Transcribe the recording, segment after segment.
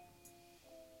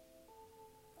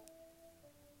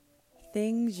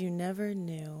Things you never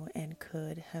knew and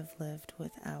could have lived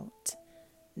without.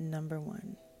 Number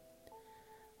 1.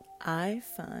 I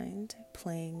find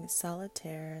playing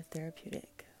solitaire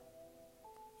therapeutic.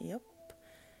 Yep.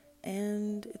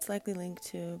 And it's likely linked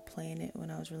to playing it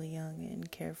when I was really young and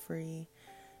carefree,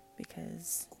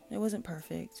 because it wasn't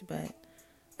perfect, but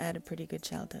I had a pretty good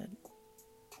childhood.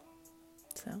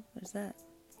 So there's that.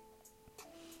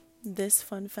 This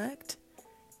fun fact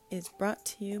is brought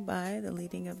to you by the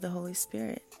leading of the Holy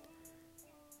Spirit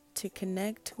to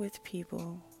connect with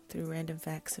people through random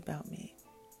facts about me.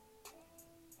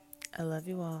 I love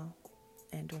you all,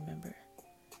 and remember,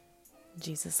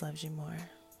 Jesus loves you more.